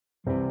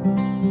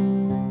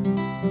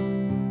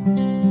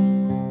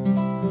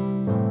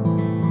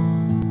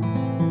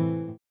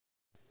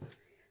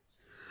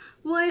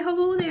Why,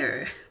 hello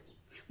there.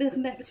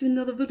 Welcome back to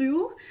another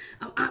video.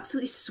 I'm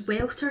absolutely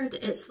sweltered.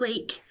 It's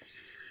like,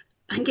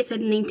 I think it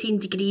said 19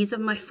 degrees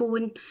on my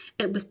phone.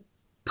 It was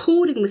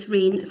pouring with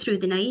rain through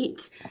the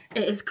night.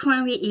 It is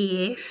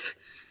cloudy AF.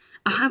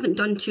 I haven't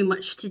done too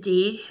much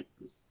today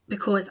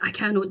because I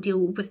cannot deal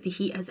with the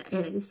heat as it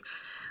is.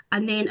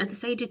 And then I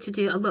decided to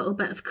do a little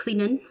bit of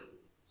cleaning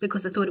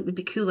because I thought it would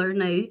be cooler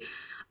now.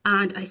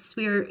 And I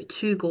swear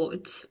to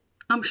God,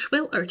 I'm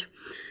sweltered.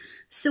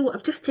 So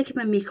I've just taken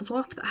my makeup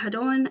off that I had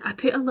on. I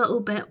put a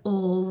little bit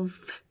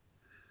of,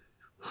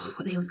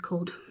 what the hell is it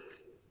called?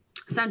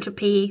 Saint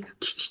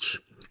Tropez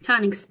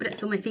tanning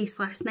spritz on my face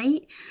last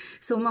night.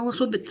 So I'm a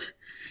little bit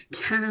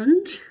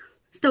tanned.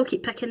 Still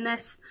keep picking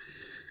this.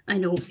 I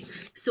know.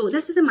 So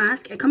this is the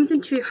mask. It comes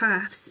in 2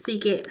 halves, so you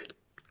get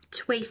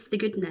twice the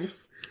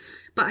goodness.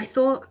 But I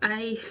thought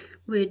I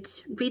would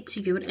read to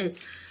you what it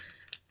is.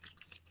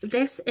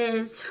 This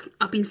is,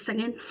 I've been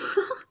singing.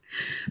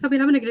 I've been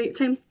having a great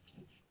time.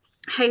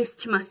 House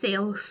to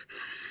myself,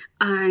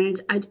 and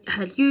I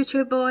had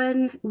YouTube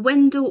on,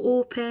 window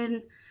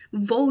open,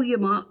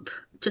 volume up,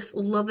 just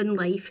loving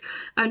life.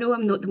 I know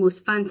I'm not the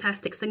most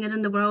fantastic singer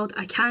in the world.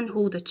 I can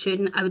hold a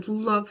tune. I would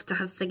love to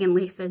have singing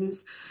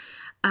lessons,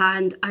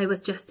 and I was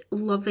just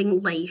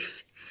loving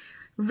life,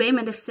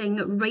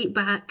 reminiscing right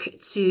back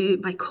to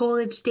my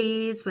college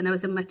days when I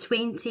was in my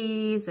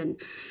 20s and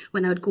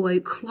when I would go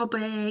out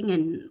clubbing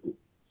and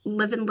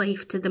living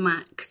life to the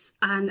max,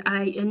 and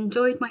I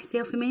enjoyed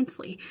myself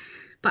immensely.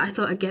 But I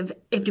thought I'd give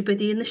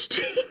everybody in the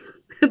street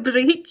a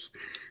break.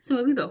 So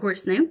I'm a wee bit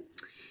hoarse now.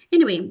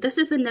 Anyway, this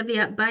is the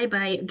Nivea Bye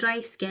Bye Dry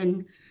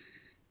Skin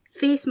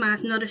Face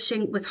Mask,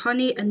 nourishing with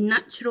honey and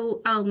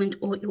natural almond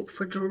oil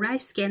for dry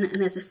skin.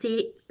 And as I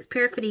say, it's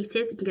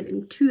perforated. You can get it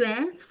in 2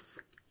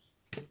 Fs.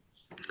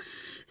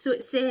 So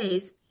it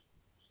says,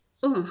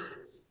 oh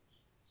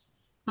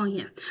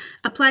yeah,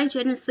 apply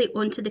generously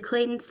onto the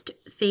cleansed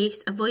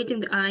face, avoiding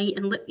the eye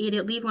and lip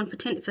area. Leave on for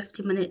 10 to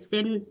 15 minutes,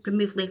 then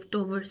remove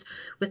leftovers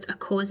with a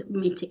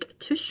cosmetic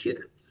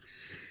tissue.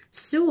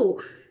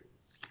 So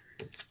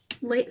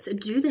let's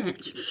do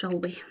that, shall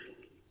we?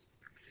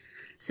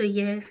 So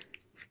yeah,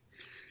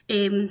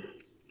 I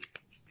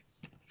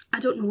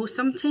don't know,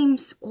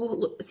 sometimes, oh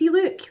look, see,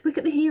 look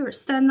at the hair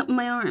standing up on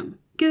my arm,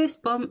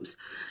 goosebumps.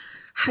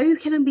 How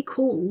can I be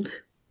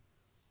cold?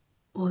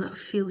 Oh, that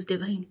feels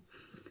divine.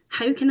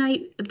 How can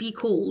I be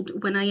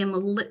cold when I am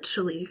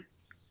literally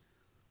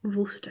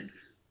roasting?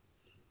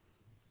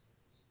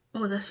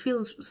 Oh, this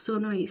feels so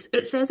nice.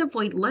 It says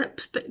avoid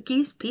lips, but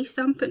geez, peace,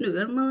 I'm putting it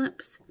on my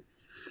lips.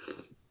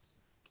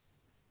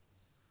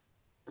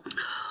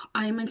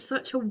 I am in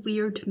such a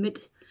weird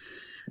mood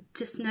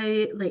just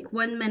now. Like,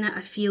 1 minute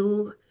I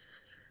feel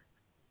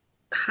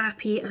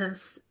happy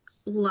as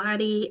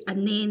Larry,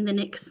 and then the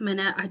next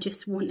minute I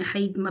just want to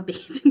hide in my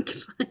bed and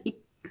cry.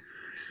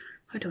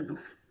 I don't know.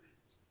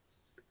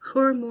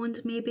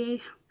 Hormones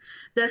maybe.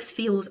 This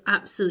feels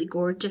absolutely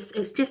gorgeous.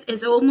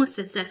 It's almost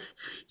as if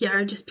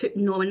you're just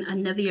putting on a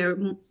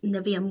Nivea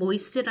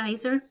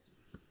moisturiser.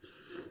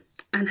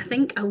 And I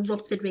think I'll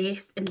rub the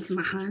rest into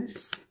my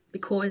hands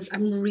because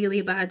I'm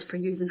really bad for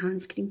using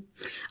hand cream.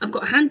 I've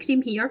got a hand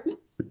cream here,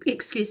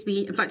 excuse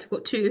me, in fact I've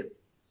got 2.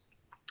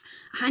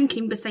 A hand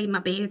cream beside my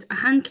bed, a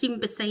hand cream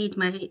beside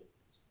my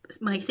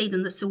side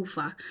on the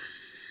sofa.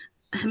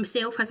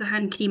 Himself has a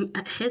hand cream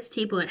at his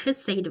table at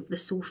his side of the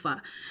sofa,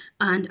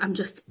 and I'm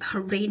just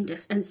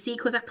horrendous. And see,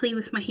 because I play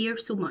with my hair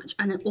so much,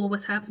 and it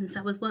always have since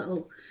I was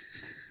little,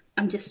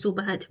 I'm just so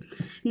bad.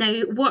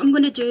 Now what I'm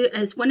going to do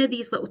is, one of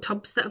these little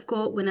tubs that I've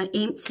got, when I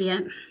empty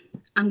it,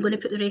 I'm going to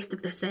put the rest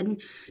of this in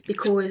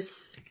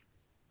because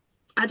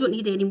I don't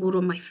need any more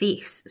on my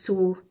face,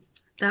 so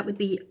that would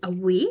be a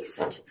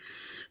waste.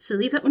 So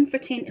leave that on for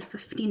 10 to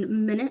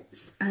 15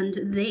 minutes, and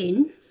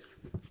then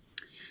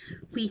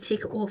we take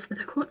it off with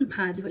a cotton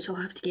pad, which I'll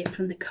have to get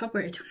from the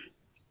cupboard.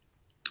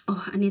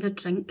 Oh, I need a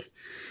drink.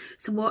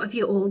 So what have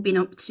you all been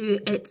up to?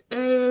 It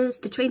is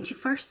the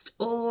 21st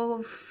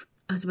of,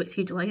 I was about to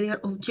say July there,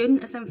 of June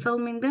as I'm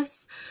filming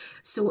this.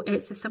 So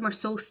it's the summer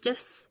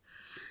solstice.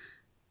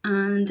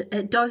 And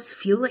it does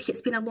feel like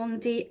it's been a long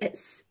day.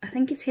 I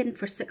think it's heading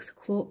for 6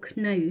 o'clock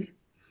now.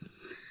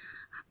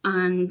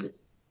 And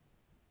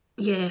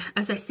yeah,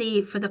 as I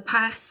say, for the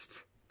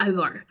past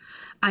hour,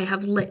 I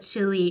have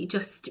literally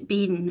just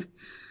been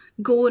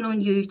going on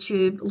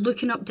YouTube,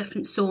 looking up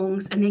different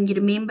songs, and then you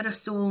remember a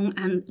song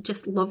and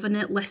just loving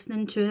it,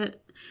 listening to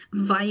it,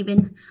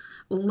 vibing,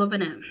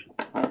 loving it.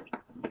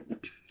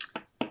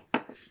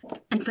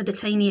 And for the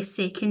tiniest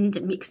second,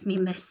 it makes me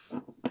miss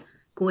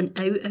going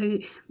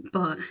out,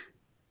 but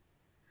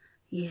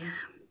yeah.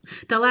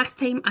 The last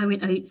time I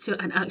went out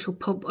to an actual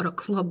pub or a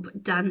club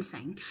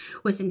dancing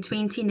was in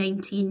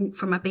 2019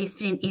 for my best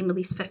friend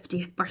Emily's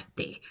 50th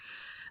birthday.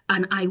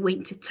 And I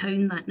went to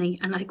town that night,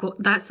 and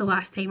that's the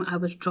last time I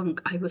was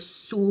drunk. I was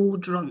so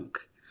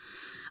drunk.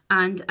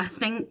 And I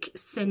think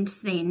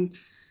since then,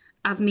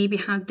 I've maybe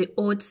had the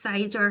odd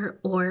cider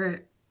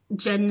or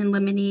gin and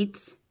lemonade.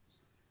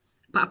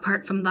 But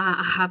apart from that,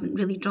 I haven't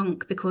really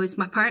drunk because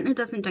my partner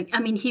doesn't drink. I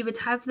mean, he would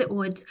have the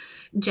odd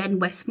gin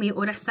with me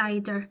or a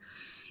cider.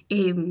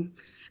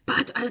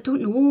 But I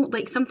don't know,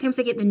 like sometimes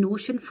I get the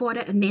notion for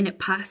it and then it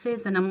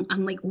passes and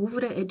I'm like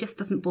over it. It just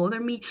doesn't bother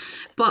me.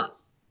 But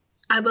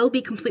I will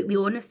be completely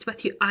honest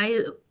with you.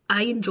 I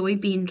enjoy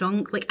being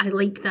drunk. Like I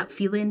like that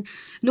feeling.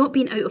 Not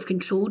being out of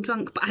control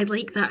drunk, but I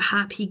like that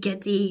happy,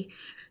 giddy,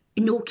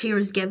 no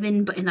cares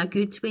given, but in a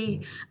good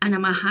way. And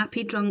I'm a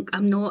happy drunk.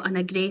 I'm not an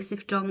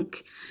aggressive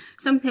drunk.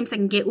 Sometimes I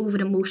can get over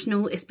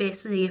emotional,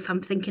 especially if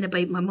I'm thinking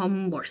about my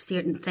mum or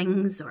certain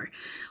things or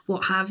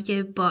what have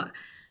you. But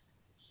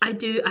I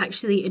do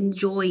actually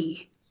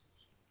enjoy.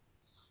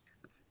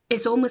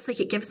 It's almost like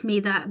it gives me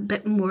that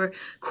bit more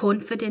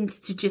confidence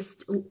to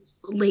just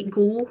let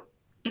go,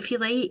 if you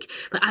like.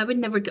 Like I would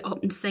never get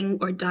up and sing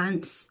or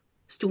dance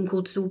stone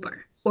cold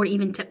sober or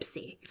even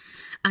tipsy.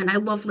 And I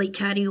love like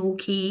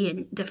karaoke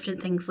and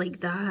different things like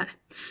that.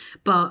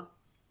 But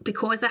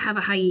because I have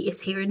a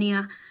hiatus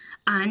hernia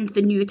and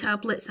the new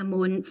tablets I'm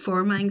on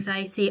for my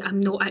anxiety,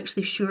 I'm not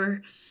actually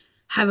sure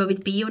how I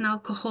would be on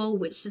alcohol,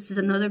 which this is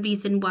another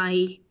reason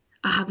why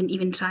I haven't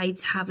even tried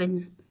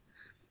having,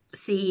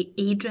 say,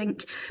 a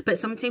drink. But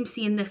sometimes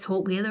seeing this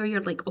hot weather,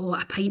 you're like, oh,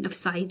 a pint of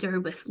cider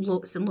with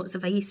lots and lots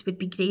of ice would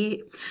be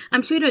great.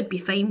 I'm sure I'd be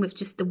fine with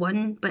just the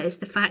one, but it's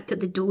the fact that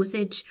the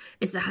dosage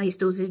is the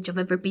highest dosage I've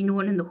ever been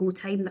on in the whole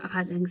time that I've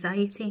had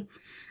anxiety.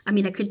 I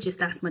mean, I could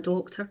just ask my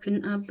doctor,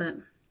 couldn't I? But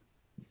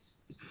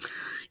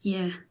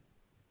yeah.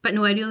 But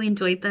no, I really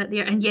enjoyed that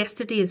there. And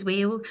yesterday as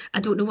well, I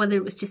don't know whether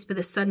it was just with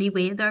the sunny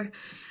weather,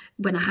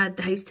 when I had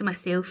the house to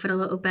myself for a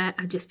little bit,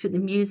 I just put the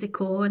music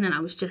on and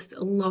I was just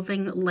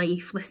loving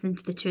life, listening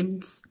to the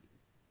tunes.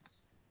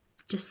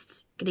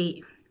 Just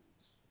great.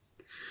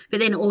 But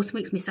then it also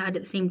makes me sad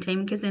at the same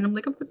time because then I'm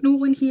like, I've got no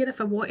one here if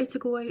I wanted to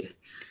go out.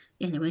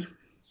 Anyway,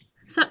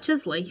 such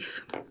is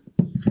life.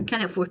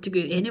 Can't afford to go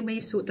anyway,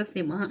 so it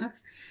doesn't matter.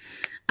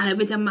 And I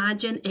would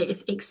imagine it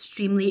is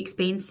extremely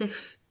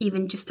expensive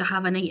even just to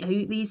have a night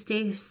out these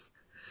days,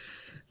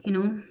 you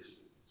know.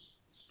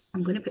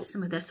 I'm going to put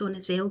some of this on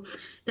as well.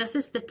 This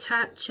is the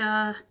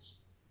Tatcha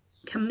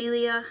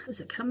Camellia.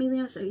 Is it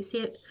Camellia? Is that how you say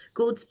it?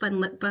 Gold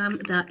Spin Lip Balm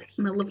that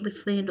my lovely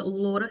friend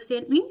Laura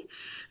sent me,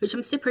 which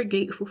I'm super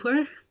grateful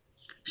for.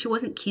 She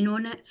wasn't keen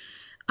on it,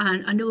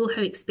 and I know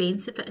how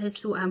expensive it is,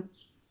 so I'm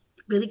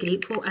really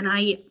grateful. And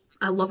I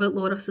love it,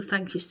 Laura, so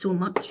thank you so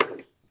much.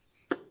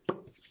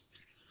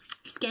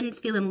 Skin's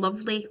feeling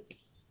lovely.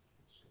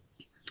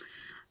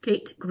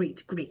 Great,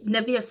 great, great.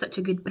 Nivea is such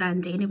a good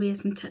brand anyway,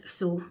 isn't it?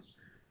 So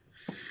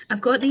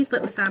I've got these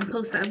little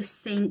samples that I was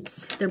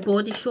sent. They're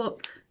Body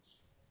Shop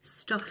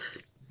stuff.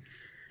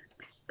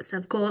 So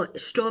I've got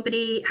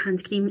strawberry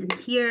hand cream in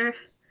here.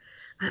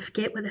 I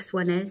forget what this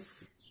one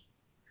is.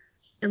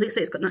 It looks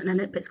like it's got nothing in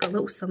it, but it's got a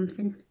little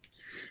something.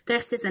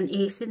 This is an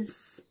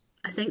essence.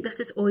 I think this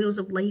is Oils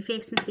of Life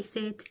essence, they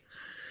said.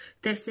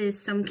 This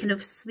is some kind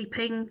of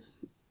sleeping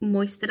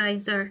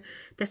moisturiser.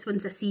 This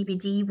one's a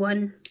CBD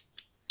one.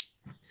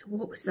 So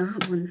what was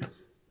that one?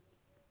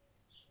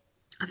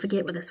 I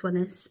forget what this one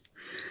is.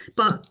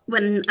 But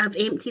when I've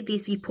emptied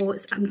these wee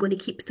pots, I'm going to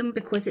keep them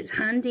because it's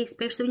handy,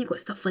 especially when you've got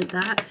stuff like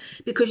that.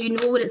 Because you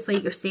know what it's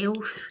like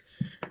yourself.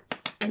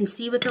 And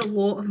see, with a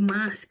lot of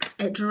masks,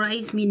 it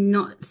drives me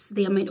nuts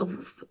the amount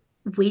of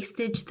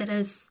wastage there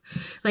is.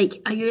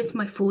 Like, I used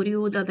my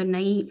Foreo the other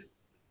night.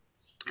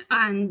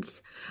 And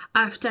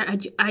after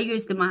I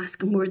use the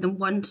mask more than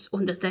once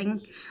on the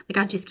thing, like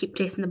I just keep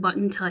pressing the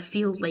button until I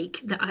feel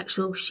like the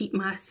actual sheet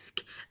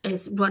mask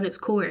is run its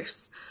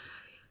course.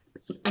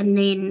 And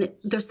then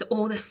there's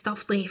all this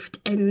stuff left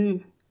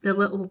in the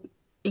little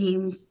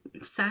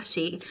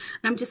sachet. And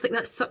I'm just like,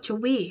 that's such a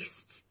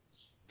waste.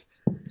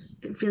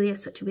 It really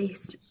is such a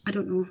waste. I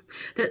don't know.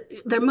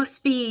 There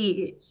must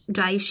be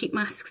dry sheet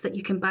masks that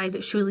you can buy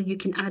that surely you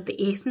can add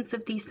the essence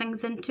of these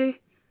things into.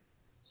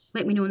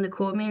 Let me know in the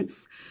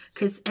comments,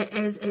 because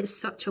it's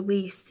such a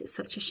waste. It's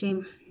such a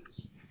shame.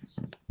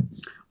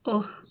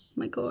 Oh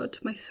my god,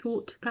 my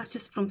throat. That's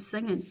just from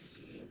singing.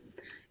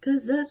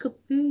 Cause I could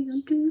be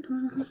a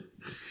doodle.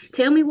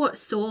 Tell me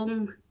what's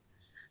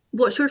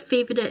your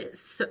favourite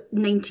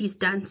 90s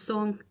dance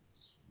song?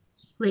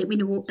 Let me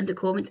know in the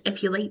comments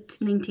if you liked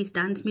 90s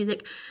dance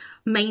music.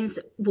 Mine's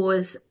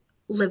was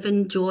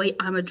Living Joy,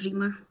 I'm a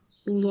Dreamer.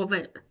 Love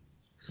it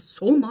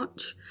so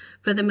much.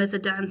 Rhythm as a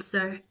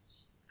Dancer.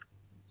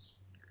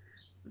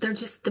 They're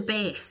just the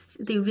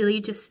best. They really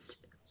just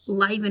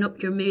liven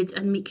up your mood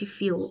and make you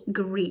feel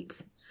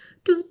great.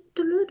 I'm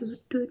a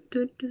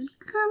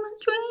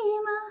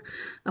dreamer.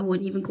 I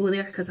won't even go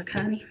there because I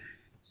can't.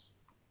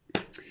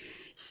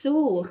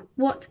 So,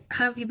 what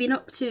have you been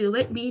up to?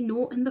 Let me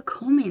know in the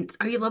comments.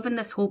 Are you loving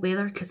this hot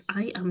weather? Because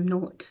I am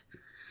not.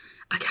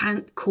 I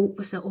can't cope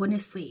with it,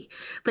 honestly.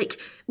 Like,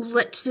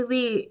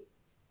 literally,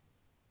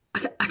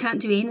 I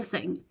can't do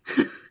anything.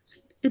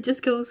 It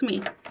just kills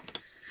me.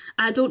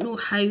 I don't know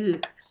how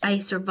I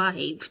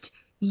survived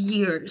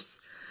years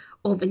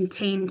of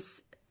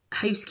intense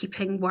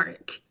housekeeping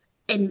work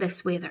in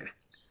this weather.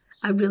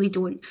 I really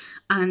don't.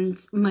 And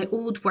my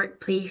old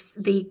workplace,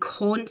 they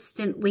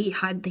constantly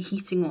had the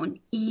heating on,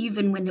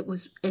 even when it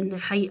was in the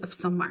height of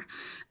summer,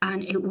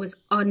 and it was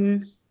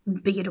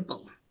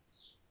unbearable.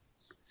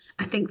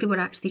 I think they were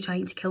actually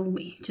trying to kill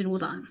me, do you know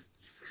that?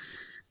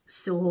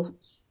 So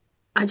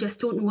I just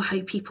don't know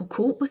how people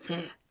cope with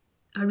it.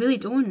 I really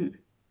don't.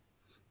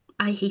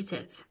 I hate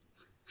it.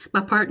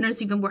 My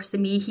partner's even worse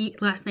than me.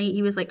 Last night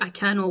he was like, I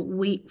cannot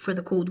wait for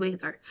the cold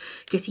weather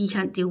because he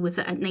can't deal with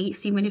it at night.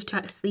 See, when he's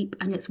trying to sleep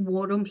and it's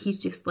warm, he's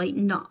just like,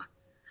 nah,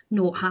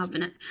 not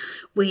having it.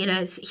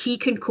 Whereas he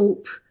can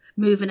cope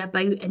moving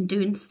about and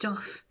doing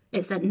stuff.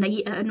 It's at night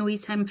it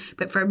annoys him,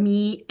 but for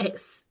me,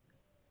 it's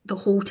the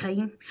whole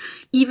time.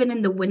 Even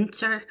in the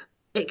winter,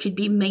 it could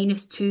be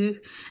 -2,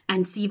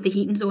 and see if the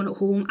heating's on at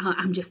home,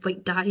 I'm just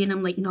like dying.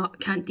 I'm like, no, I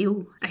can't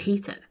deal. I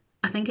hate it.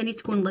 I think I need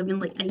to go and live in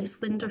like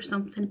Iceland or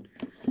something.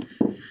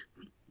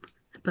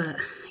 But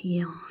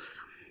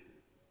yes.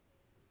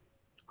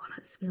 Oh,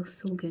 that smells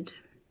so good.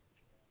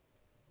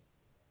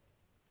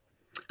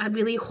 I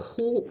really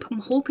hope, I'm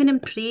hoping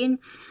and praying.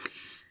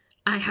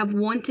 I have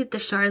wanted the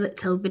Charlotte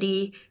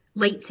Tilbury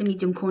light to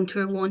medium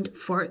contour wand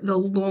for the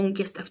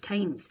longest of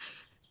times.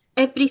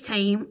 Every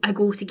time I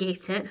go to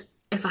get it,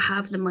 if I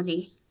have the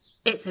money,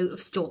 it's out of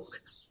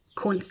stock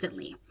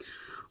constantly.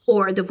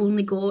 Or they've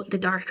only got the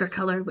darker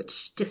colour,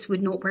 which just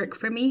would not work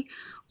for me,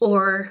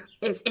 or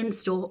it's in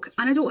stock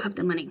and I don't have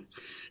the money.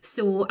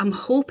 So I'm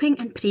hoping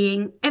and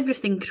praying,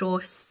 everything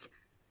crossed,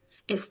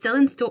 it's still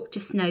in stock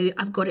just now.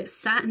 I've got it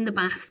sat in the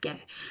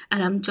basket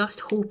and I'm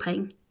just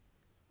hoping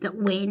that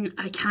when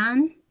I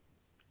can,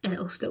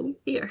 it'll still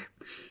be there.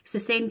 So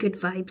send good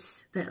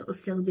vibes that it'll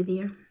still be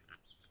there.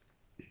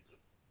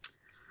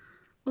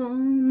 All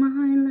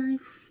my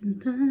life and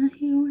the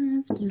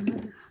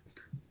hereafter.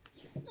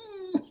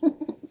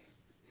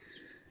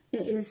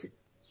 It is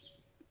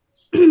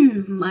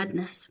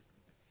madness.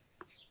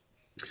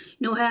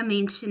 You know how I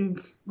mentioned,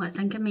 well, I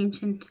think I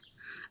mentioned,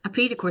 I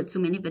pre-record so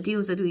many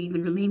videos I don't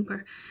even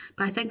remember,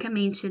 but I think I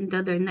mentioned the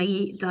other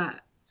night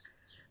that,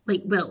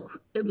 like, well,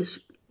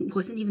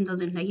 wasn't even the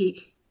other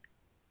night,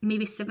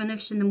 maybe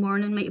 7ish in the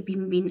morning, might have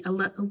even been a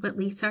little bit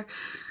later,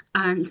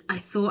 and I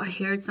thought I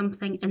heard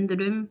something in the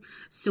room,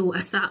 so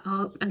I sat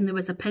up and there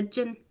was a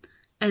pigeon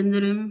in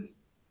the room.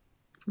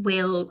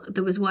 Well,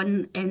 there was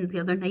one in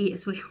the other night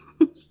as well.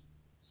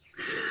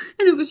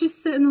 And it was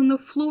just sitting on the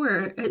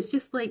floor. It's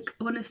just like,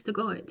 honest to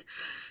God.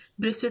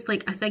 Bruce was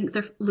like, I think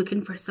they're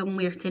looking for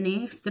somewhere to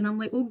nest. And I'm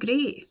like, oh,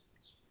 great.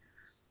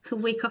 So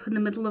wake up in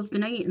the middle of the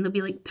night and there'll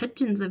be like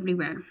pigeons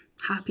everywhere.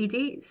 Happy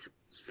days.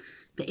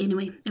 But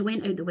anyway, it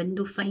went out the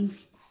window fine.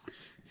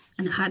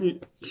 And it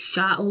hadn't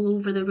shat all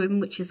over the room,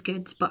 which is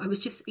good. But I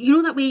was just, you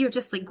know that way you're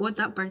just like, God,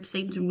 that bird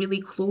sounds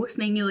really close.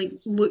 And then you like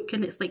look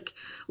and it's like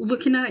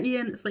looking at you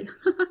and it's like,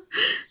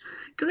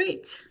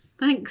 great,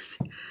 thanks.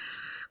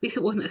 At least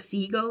it wasn't a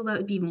seagull. That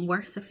would be even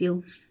worse, I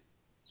feel.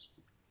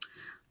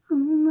 All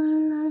my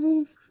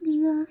life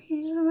and the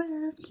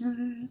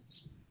hereafter.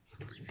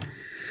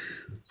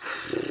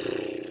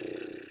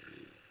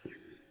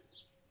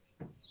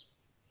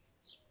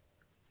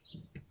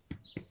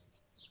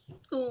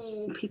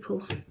 Oh,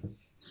 people.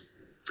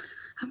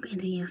 I've got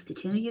anything else to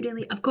tell you,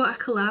 really. I've got a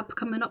collab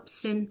coming up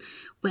soon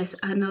with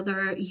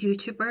another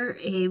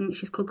YouTuber.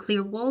 She's called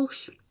Claire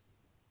Walsh.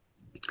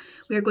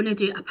 We're going to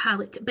do a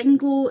palette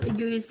bingo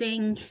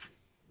using...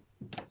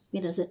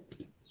 Where is it?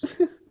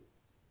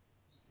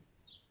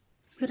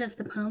 Where is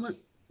the palette?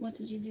 What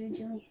did you do,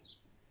 Julie?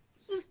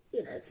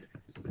 It is.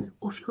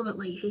 Oh, I feel a bit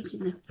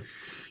lightheaded now.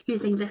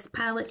 Using this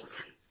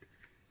palette,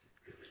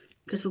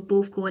 because we've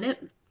both got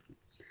it.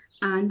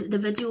 And the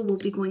video will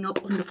be going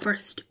up on the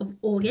 1st of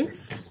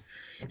August.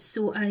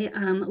 So I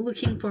am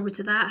looking forward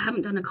to that. I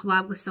haven't done a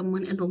collab with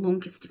someone in the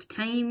longest of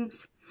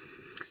times.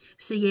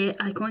 So yeah,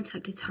 I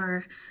contacted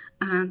her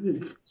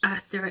and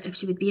asked her if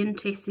she would be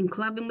interested in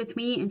collabing with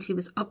me, and she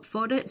was up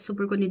for it. So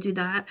we're going to do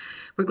that.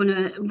 We're going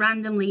to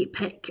randomly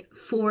pick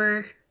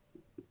four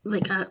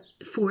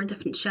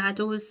different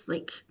shadows.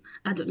 Like,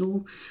 I don't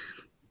know,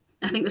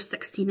 I think there's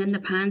 16 in the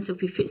pan, so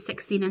if we put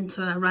 16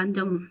 into a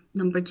random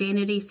number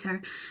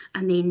generator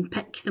and then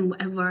pick them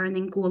whatever and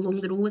then go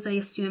along the rows, I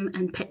assume,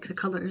 and pick the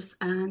colours,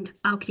 and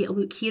I'll create a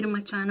look here on my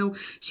channel,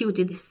 she'll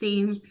do the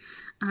same,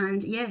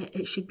 and yeah,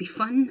 it should be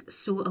fun.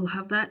 So I'll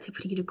have that to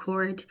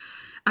pre-record.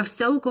 I've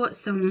still got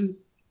some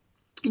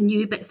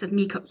new bits of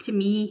makeup to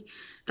me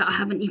that I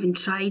haven't even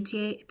tried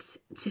yet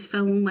to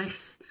film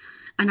with,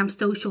 and I'm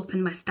still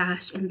shopping my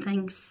stash and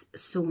things.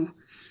 So,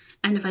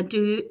 and if I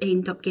do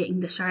end up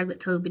getting the Charlotte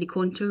Tilbury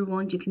contour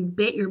wand, you can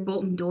bet your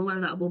bottom dollar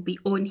that I will be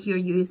on here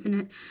using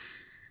it,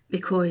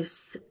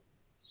 because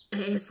it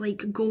is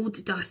like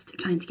gold dust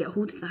trying to get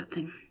hold of that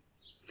thing.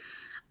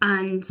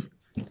 And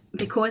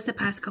because the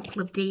past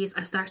couple of days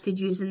I started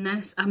using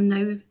this, I'm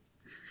now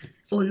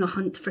on the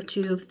hunt for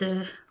 2 of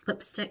the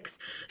lipsticks.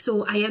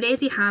 So I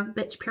already have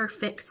Bitch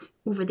Perfect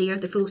over there,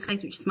 the full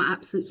size, which is my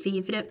absolute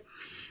favourite.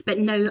 But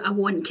now I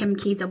want Kim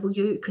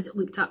KW because it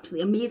looked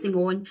absolutely amazing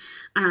on.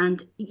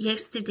 And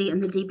yesterday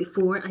and the day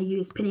before I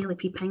used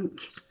Penelope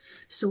Pink.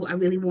 so I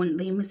really want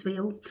them as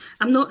well.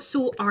 I'm not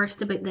so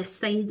arsed about this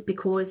side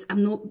because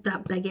I'm not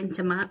that big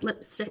into matte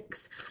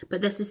lipsticks, but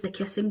this is the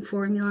Kissing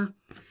formula.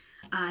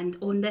 And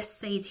on this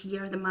side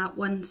here, the matte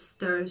ones,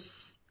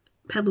 there's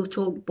Pillow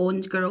Talk,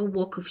 Bond Girl,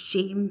 Walk of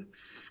Shame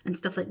and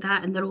stuff like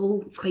that, and they're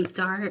all quite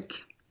dark.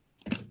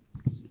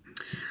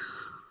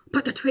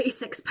 But they're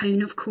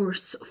 £26, of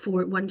course,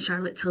 for one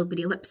Charlotte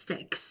Tilbury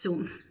lipstick,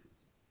 so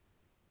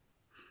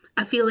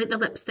I feel like the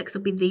lipsticks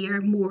will be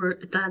there more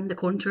than the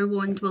contour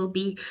wand will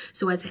be.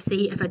 So as I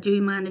say, if I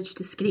do manage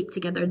to scrape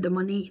together the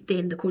money,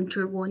 then the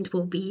contour wand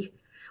will be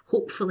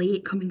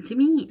hopefully coming to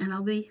me and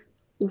I'll be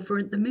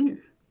over the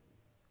moon.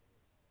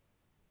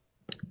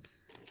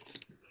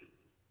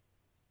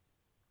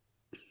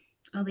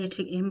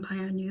 Electric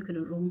Empire, I knew I got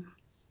it wrong.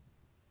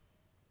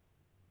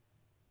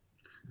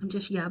 I'm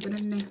just yabbing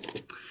in now.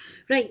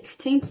 Right,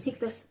 time to take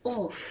this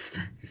off.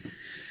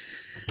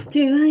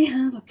 Do I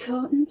have a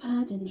cotton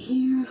pad in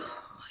here?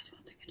 Oh, I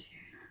don't think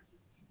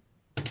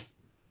I do.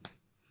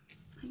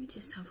 Let me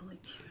just have a look.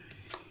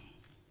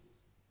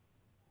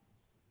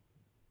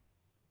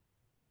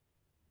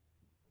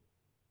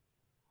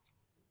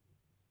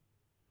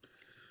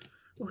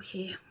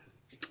 Okay,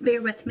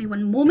 bear with me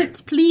one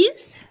moment,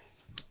 please.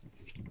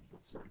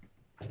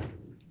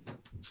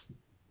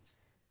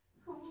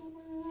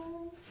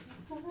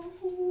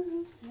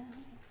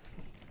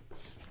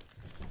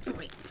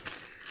 Right,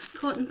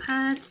 cotton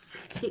pads,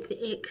 take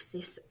the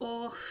excess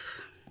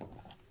off.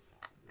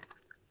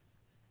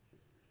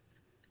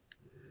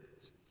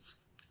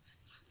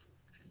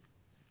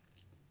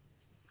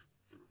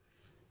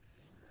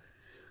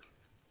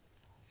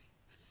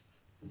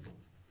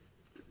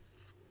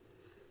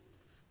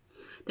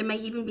 There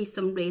might even be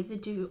some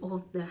residue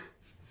of the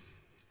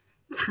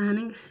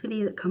tanning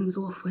spray that comes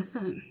off with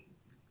it.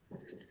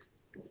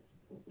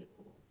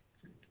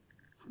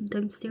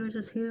 Downstairs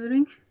is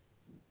hoovering.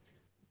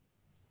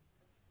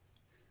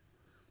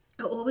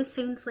 It always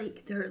sounds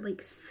like they're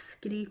like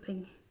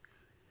scraping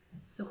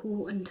the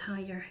whole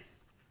entire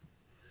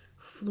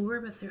floor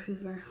with their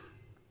hoover.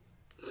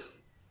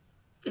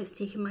 It's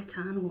taking my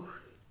tan off.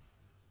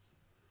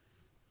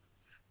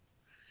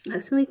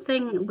 That's the only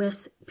thing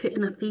with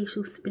putting a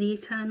facial spray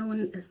tan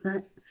on is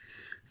that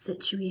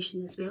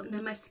situation as well.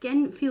 Now my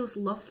skin feels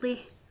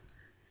lovely,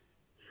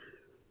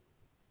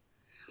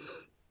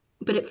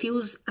 but it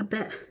feels a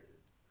bit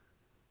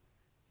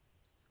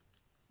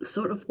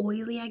sort of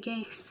oily, I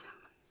guess.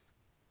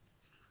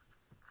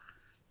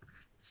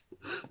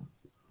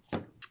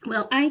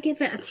 Well, I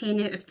give it a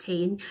 10 out of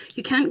 10.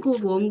 You can't go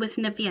wrong with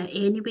Nivea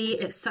anyway.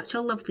 It's such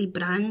a lovely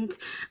brand,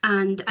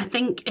 and I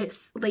think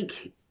it's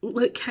like,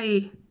 look how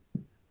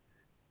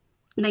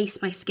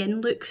nice my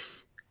skin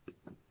looks.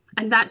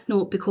 And that's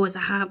not because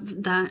I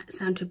have that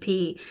Saint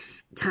Tropez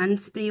tan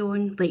spray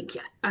on. Like,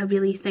 I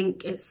really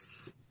think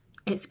it's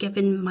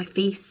given my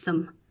face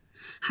some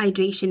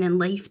hydration and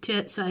life to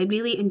it, so I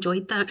really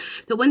enjoyed that.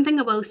 The one thing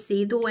I will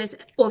say though is,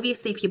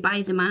 obviously if you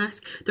buy the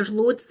mask, there's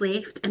loads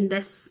left in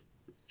this.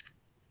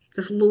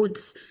 There's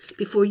loads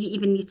before you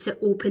even need to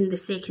open the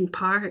second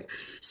part.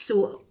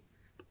 So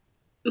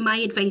my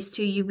advice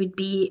to you would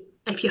be,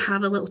 if you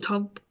have a little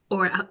tub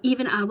or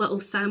even a little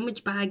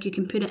sandwich bag, you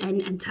can put it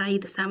in and tie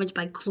the sandwich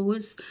bag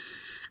closed,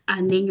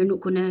 and then you're not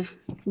going to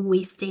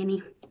waste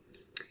any.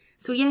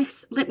 So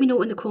yes, let me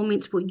know in the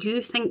comments what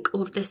you think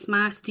of this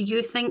mask. Do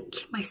you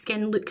think my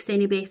skin looks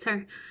any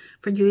better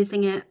for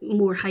using it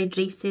more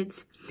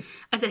hydrated?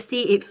 As I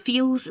say, it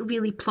feels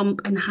really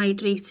plump and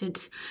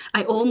hydrated.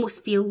 I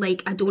almost feel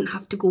like I don't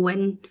have to go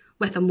in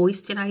with a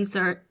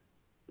moisturiser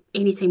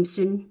anytime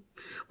soon.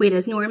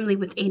 Whereas normally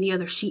with any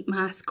other sheet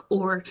mask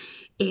or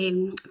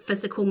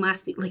physical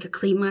mask, like a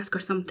clay mask or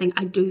something,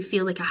 I do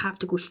feel like I have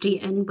to go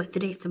straight in with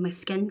the rest of my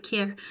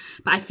skincare.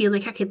 But I feel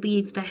like I could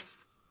leave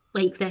this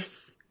like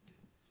this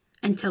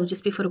until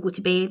just before I go to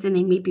bed, and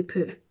then maybe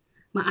put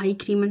my eye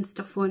cream and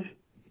stuff on.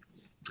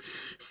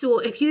 So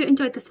if you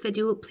enjoyed this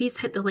video, please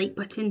hit the like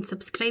button,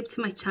 subscribe to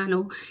my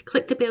channel,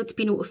 click the bell to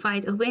be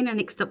notified of when I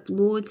next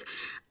upload.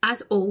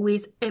 As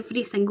always,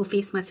 every single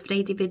Face Mask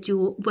Friday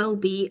video will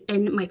be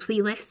in my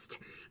playlist,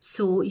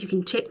 so you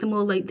can check them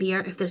all out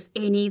there if there's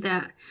any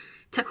that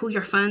tickle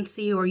your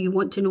fancy or you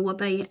want to know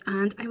about,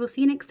 and I will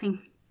see you next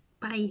time.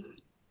 Bye.